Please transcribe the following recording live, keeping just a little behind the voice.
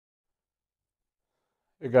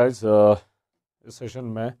Hey guys, इस session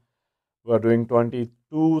में we are doing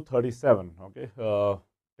 2237, okay,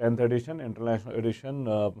 10th edition, international edition,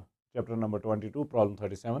 chapter number 22, problem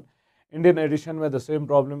 37. Indian edition where the same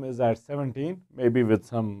problem is at 17, maybe with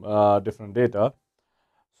some different data.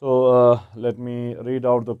 So let me read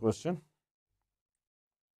out the question.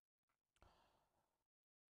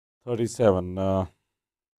 37.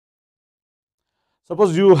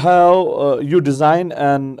 Suppose you design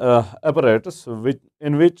an apparatus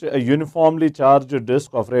in which a uniformly charged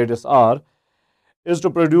disk of radius r is to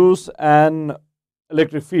produce an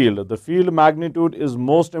electric field. The field magnitude is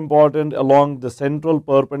most important along the central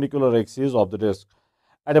perpendicular axis of the disk.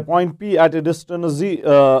 At a point P at a distance z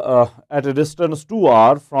at a distance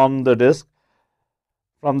 2r from the disk.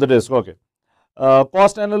 Okay.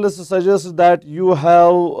 Cost analysis suggests that you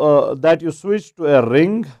switch to a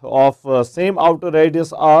ring of same outer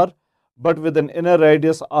radius r but with an inner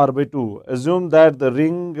radius r by 2. Assume that the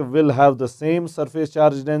ring will have the same surface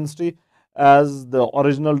charge density as the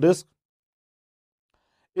original disk.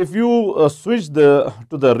 If you switch to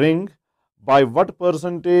the ring, by what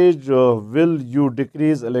percentage will you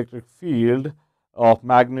decrease electric field of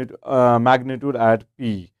magnitude at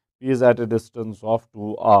P? P is at a distance of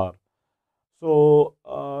 2r. So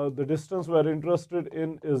the distance we are interested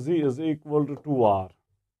in is z is equal to 2r.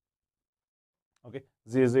 Okay,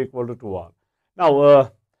 z is equal to 2r.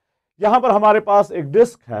 Now यहाँ पर हमारे पास एक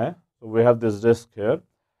disc है, so we have this disk here.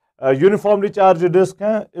 Uniformly charge disc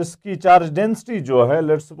है, इसकी charge density जो है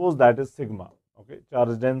let's suppose that is sigma. Okay,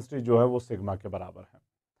 charge density जो है वो सिग्मा के बराबर है.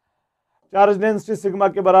 चार्ज डेंसिटी सिग्मा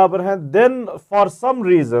के बराबर है. Then for some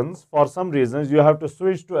reasons you have to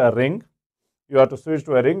switch to a ring. You have to switch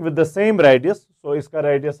to a ring with the same radius. सो इसका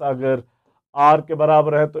रेडियस अगर आर के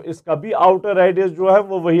बराबर है तो इसका भी आउटर रेडियस जो है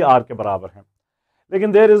वो वही आर के बराबर है.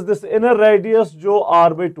 लेकिन there is this inner radius जो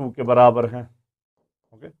आर बाई 2 के बराबर है.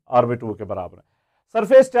 ओके, आर बाई 2 के बराबर है.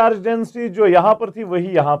 सरफेस चार्ज डेंसिटी जो यहां पर थी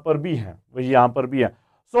वही यहां पर भी है,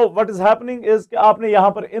 so what is happening is कि आपने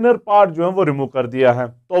यहां पर इनर पार्ट जो है वो रिमूव कर दिया है.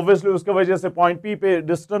 तो ऑब्वियसली उसके वजह से पॉइंट पी पे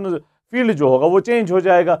डिस्टेंस फील्ड जो होगा वो चेंज हो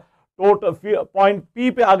जाएगा. टोटल पॉइंट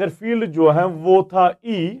पी पे अगर फील्ड जो है वो था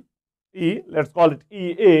let's call it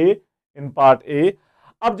E A in part A.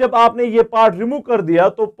 अब जब आपने ये पार्ट रिमूव कर दिया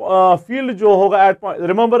तो फील्ड जो होगा eight point,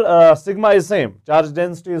 remember sigma is same, charge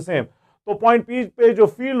density is same, तो पॉइंट पी पे जो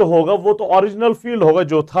फील्ड होगा वो तो ओरिजिनल फील्ड होगा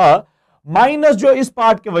जो था, माइनस जो इस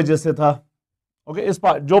पार्ट की वजह से था. ओके, इस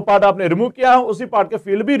पार्ट जो पार्ट आपने रिमूव किया है उसी पार्ट के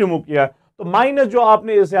फील्ड भी रिमूव किया है. तो माइनस जो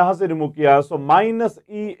आपने इस यहां से रिमूव किया है, सो माइनस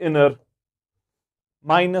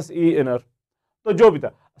ई इनर. तो जो भी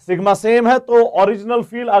था सिग्मा सेम है, तो ओरिजिनल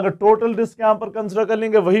फील्ड अगर टोटल डिस्क यहां पर कंसिडर कर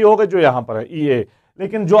लेंगे वही होगा जो यहां पर है ई ए.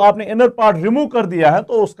 लेकिन जो आपने इनर पार्ट रिमूव कर दिया है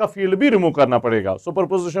तो उसका फील्ड भी रिमूव करना पड़ेगा.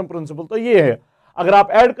 सुपरपोजिशन प्रिंसिपल तो ये है, अगर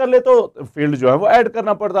आप ऐड कर ले तो फील्ड जो है वो ऐड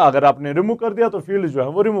करना पड़ता, अगर आपने रिमूव कर दिया तो फील्ड जो है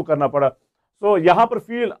वो रिमूव करना पड़ा. तो यहां पर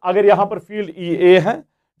फील्ड, अगर यहां पर फील्ड ई ए है,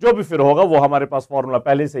 जो भी फिर होगा वो हमारे पास फॉर्मूला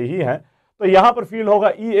पहले से ही है, तो यहां पर फील्ड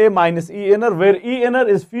होगा ई ए minus E inner, where E inner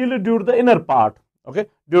is field due to the inner part. Okay,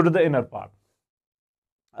 due to the inner part.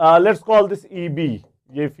 Let's call this E B.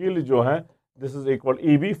 ये फील्ड जो है this is equal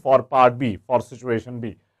E B for part B, for situation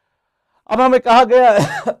B. अब हमें कहा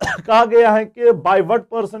गया है कि by what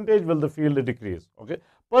percentage will the field decrease. Okay,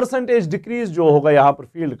 percentage decrease जो होगा यहां पर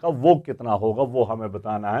फील्ड का वो कितना होगा वो हमें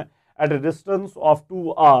बताना है. At a distance of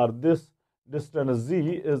 2r, this distance z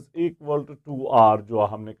is equal to 2r जो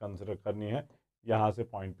हमने कंसिडर करनी है यहां से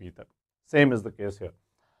पॉइंट P तक. Same is the case here.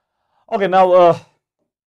 Okay, now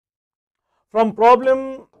from problem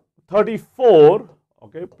 34,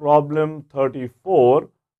 okay, problem 34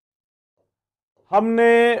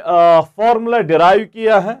 हमने फॉर्मूला डिराइव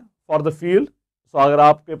किया है फॉर द फील्ड. सो अगर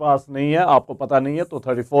आपके पास नहीं है, आपको पता नहीं है, तो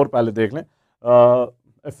 34 पहले देख लें,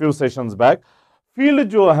 फ्यू सेशंस बैक. फील्ड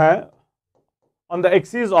जो है on the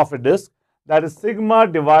axis of A disc, that is sigma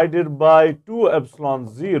divided by 2 epsilon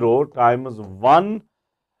 0 times 1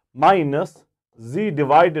 minus z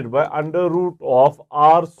divided by under root of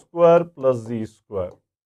r square plus z square.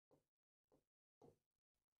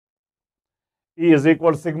 E is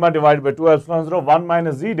equal to sigma divided by 2 epsilon 0 1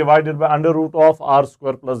 minus z divided by under root of r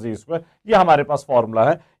square plus z square. ये हमारे पास formula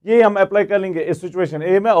है, ये हम apply कर लेंगे इस situation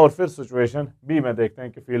ए में और फिर सिचुएशन बी में देखते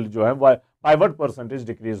हैं कि फील्ड जो है बाय व्हाट परसेंटेज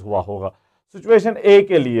डिक्रीज हुआ होगा. सिचुएशन ए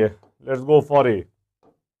के लिए लेट्स गो फॉर ए.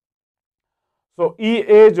 सो ई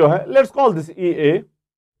ए जो है, let's call this E A,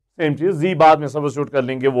 same चीज, जी बाद में सब्स्टिट्यूट कर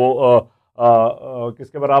लेंगे, वो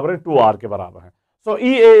किसके बराबर है, 2r के बराबर है. So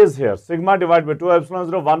EA is here, sigma divided by 2 epsilon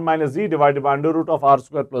 0 1 minus z divided by under root of r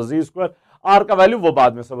square plus z square. R का वैल्यू वो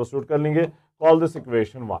बाद में सब्स्टिट्यूट कर लेंगे. Call this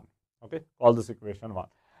equation 1. Okay, call this equation 1.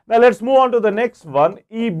 Now let's move on to the next one.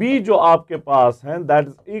 EB जो आपके पास है, that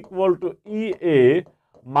is equal to EA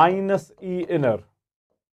minus E inner.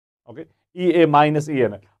 Okay, EA minus E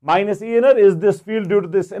inner. Minus E inner is this field due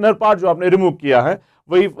to this inner part जो आपने remove किया है,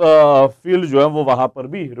 वही field जो है वो वहां पर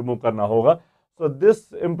भी remove करना होगा. So this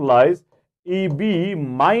implies EB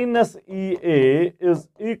minus EA is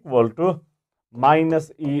equal to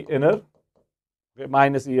minus E inner. Okay,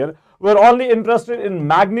 minus E inner. We're only interested in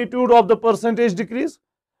magnitude of the percentage decrease.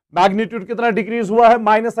 Magnitude कितना डिक्रीज हुआ है,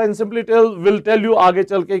 minus sign simply will tell you आगे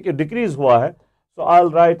चल के कि decrease हुआ है. सो I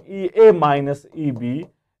will write E A minus E B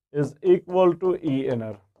is equal to E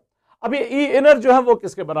inner. अब ये ई इनर जो है वो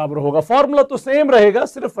किसके बराबर होगा? फॉर्मूला तो सेम रहेगा,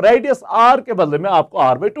 सिर्फ रेडियस आर के बदले में आपको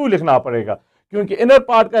आर बाई 2 लिखना पड़ेगा, क्योंकि इनर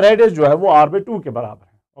पार्ट का रेडियस जो है वो आर बाई 2 के बराबर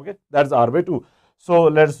है. Okay, that is R by 2. So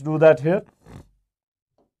let's do that here.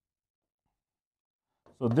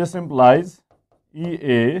 So this implies E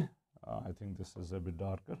A, I think this is a bit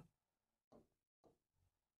darker.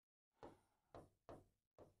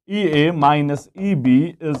 EA minus EB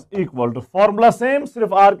is equal to, formula same,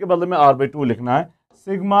 सिर्फ R के बदले में R by 2 लिखना है.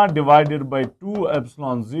 Sigma divided by 2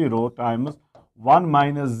 epsilon 0 times 1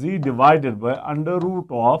 minus Z divided by under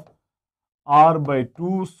root of R by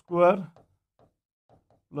 2 square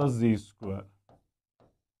plus Z square.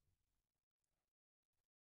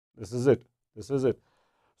 This is it. This is it.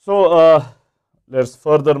 So, let's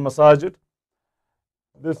further massage it.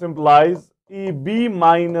 This implies EB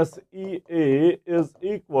minus EA is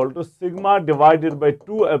equal to sigma divided by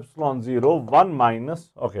 2 epsilon 0 1 minus,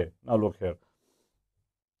 okay, now look here,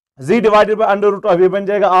 Z divided by under root of, ये बन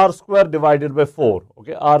जाएगा R square divided by 4.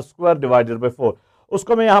 okay, R square divided by 4.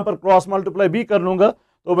 उसको मैं यहाँ पर cross multiply भी कर लूंगा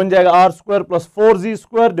तो बन जाएगा R square plus 4Z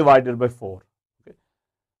square divided by 4. okay,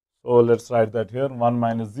 so let's write that here. 1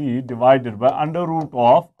 minus Z divided by under root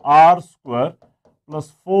of R square plus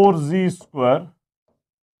 4Z square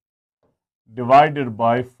divided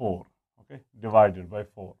by 4. okay, divided by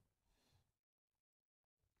 4.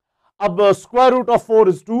 अब square root of 4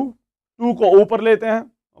 is 2. 2 को ऊपर लेते हैं.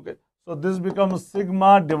 okay, so this becomes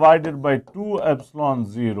sigma divided by 2 epsilon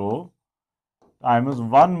 0 times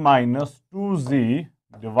 1 minus 2Z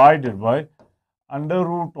divided by under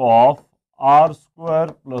root of R square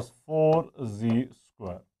plus 4Z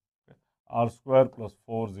square. okay, R square plus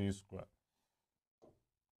 4Z square.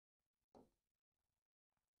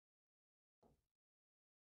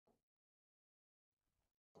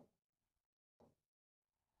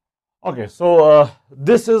 Okay, so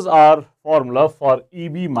this is our formula for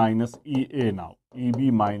EB minus EA now. EB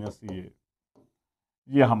minus EA,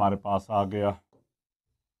 ये हमारे पास आ गया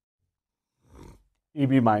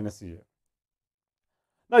EB minus EA.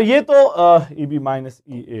 Now ये तो EB minus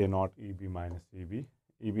EA not EB minus EB,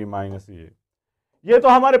 EB minus EA. ये तो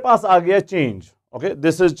हमारे पास आ गया change. Okay,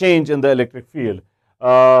 this is change in the electric field.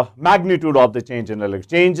 Magnitude of the change in electric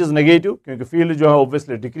change is negative, क्योंकि field जो है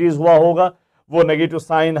obviously decrease हुआ होगा. वो नेगेटिव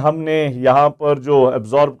साइन हमने यहाँ पर जो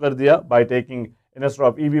एब्जॉर्ब कर दिया by taking instead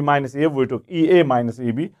of EB minus A we took EA minus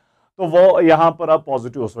EB, तो वो यहाँ पर अब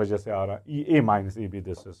पॉजिटिव उस वजह से आ रहा है. EA minus EB,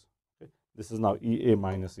 this is now EA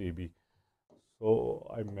minus EB. So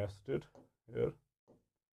I messed it here.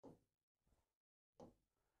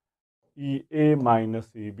 EA minus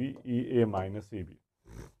EB, EA minus EB.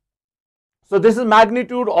 So this is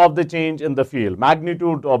magnitude of the change in the field,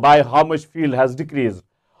 magnitude by how much field has decreased.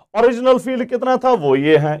 Original field कितना था वो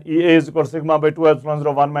ये है, EA is equal to sigma by 2 epsilon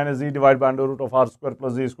 0 1 minus Z divided by under root of R square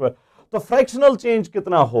plus Z square. तो fractional change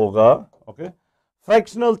कितना होगा? Okay,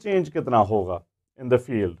 fractional change कितना होगा in the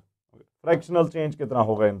field? Fractional change कितना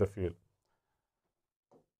होगा in the field?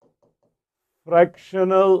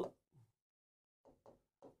 Fractional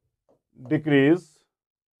decrease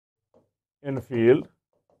in field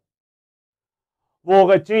वो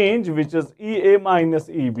होगा change which is EA minus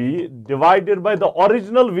EB divided by the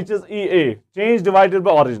original which is EA. Change divided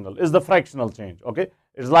by original is the fractional change. Okay,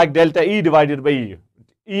 it's like delta E divided by E.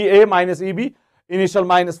 EA minus EB, initial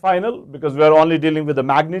minus final, because we are only dealing with the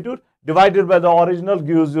magnitude, divided by the original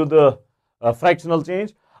gives you the fractional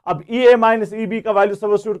change. अब EA minus EB का value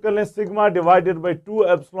substitute कर लें. Sigma divided by 2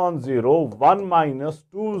 epsilon 0 1 minus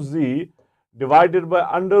 2Z divided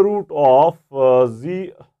by under root of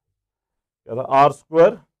Z R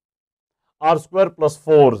square plus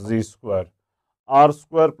 4Z square, R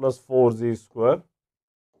square plus 4Z square,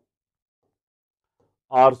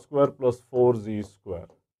 R square plus 4Z square,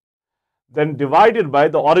 then divided by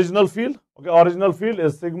the original field. Okay, original field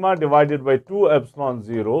is sigma divided by 2 epsilon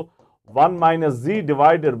 0 1 minus Z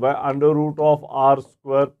divided by under root of R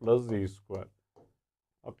square plus Z square.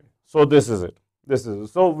 Okay, so this is it. This is it.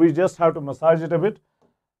 So we just have to massage it a bit.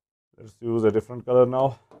 Let's use a different color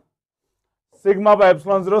now. sigma by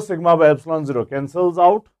epsilon 0, sigma by epsilon 0 cancels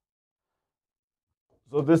out.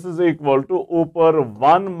 So this is equal to ऊपर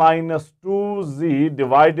 1 minus 2z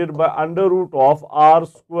divided by under root of r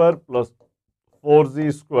square plus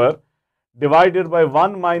 4z square divided by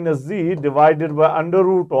 1 minus z divided by under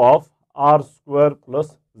root of r square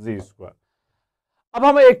plus z square. अब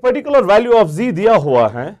हमें एक particular value of z दिया हुआ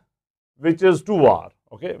है which is 2r,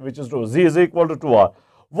 okay, which is 2, z is equal to 2r.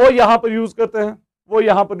 वो यहां पर use करते हैं,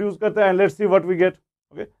 and let's see what we get.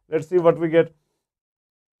 Okay, let's see what we get.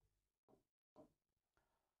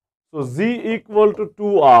 So z equal to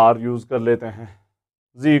 2r use कर लेते हैं,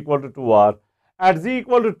 z equal to 2r. At z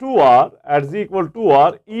equal to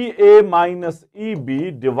 2r, EA minus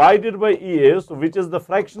EB divided by EA, so which is the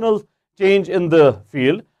fractional change in the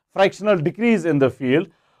field, fractional decrease in the field,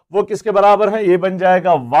 वो किसके बराबर है? ये बन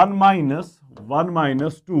जाएगा 1 minus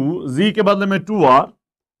 2, z के बदले में 2r,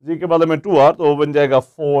 तो वो बन जाएगा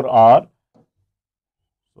 4r.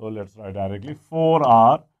 So let's write directly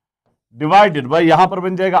 4r divided by, यहां पर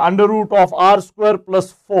बन जाएगा under root of r square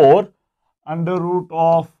plus 4, under root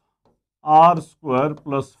of r square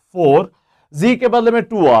plus 4, z के बदले में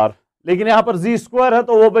 2r, लेकिन यहां पर z स्क्वायर है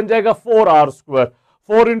तो वो बन जाएगा 4r square.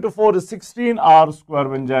 4 into 4 is 16r square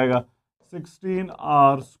बन जाएगा,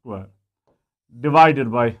 16r स्क्वायर डिवाइडेड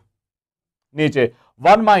बाय नीचे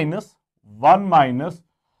 1 माइनस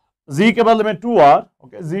z के बदले में 2r,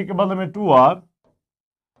 ओके, z के बदले में 2r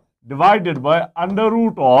divided by under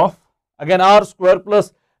root of again r square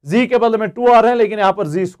plus z के बदले में 2r है लेकिन यहां पर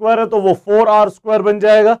z स्क्वायर है तो वो 4r स्क्वायर बन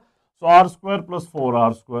जाएगा. सो r square plus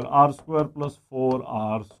 4r square, r square plus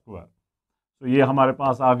 4r square, तो ये हमारे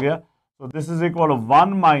पास आ गया. So this is equal to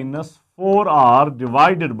 1 minus 4r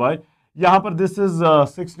divided by, यहाँ पर this is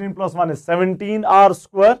 16 plus 1 is 17r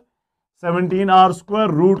square, 17r square,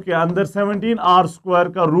 root के अंदर 17r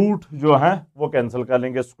square का रूट जो है वो कैंसिल कर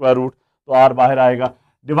लेंगे, स्क्वायर रूट, तो r बाहर आएगा,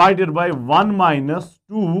 divided by 1 minus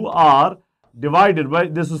 2r divided by,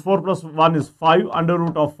 this is 4 plus 1 is 5, under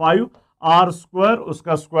root of 5, r square,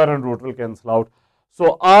 उसका square and root will cancel out.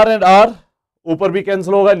 So r and r ऊपर भी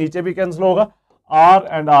कैंसिल होगा, नीचे भी कैंसिल होगा, r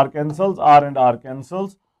and r cancels,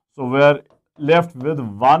 so we are left with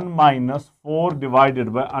 1 minus 4 divided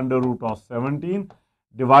by under root of 17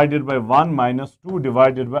 divided by 1 minus 2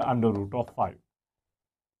 divided by under root of 5.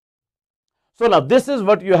 So now this is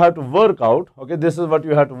what you have to work out, okay, this is what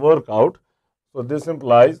you have to work out. So this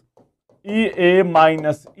implies EA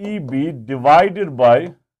minus EB divided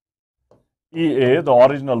by EA, the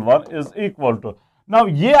original one, is equal to, now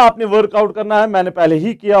ये आपने workout करना है, मैंने पहले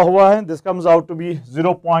ही किया हुआ है. This comes out to be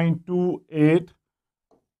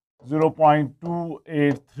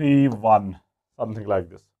 0.2831, something like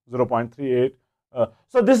this, 0.38.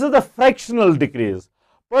 So this is the fractional decrease.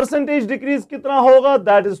 Percentage decrease कितना होगा?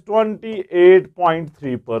 दैट इज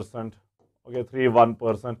 28.3%, ओके,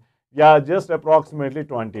 31%, या जस्ट अप्रोक्सीमेटली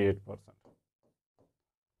 28%.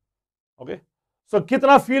 ओके, सो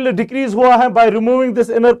कितना फील्ड डिक्रीज हुआ है by removing this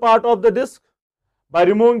inner part of the disc? By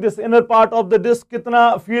removing this inner part of the disk, कितना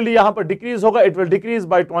field यहां पर decrease होगा? It will decrease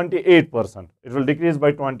by 28%. It will decrease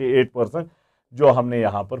by 28%, जो हमने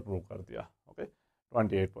यहां पर प्रूव कर दिया. Okay,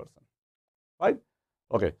 28%. Right?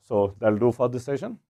 Okay, so that will do for this session.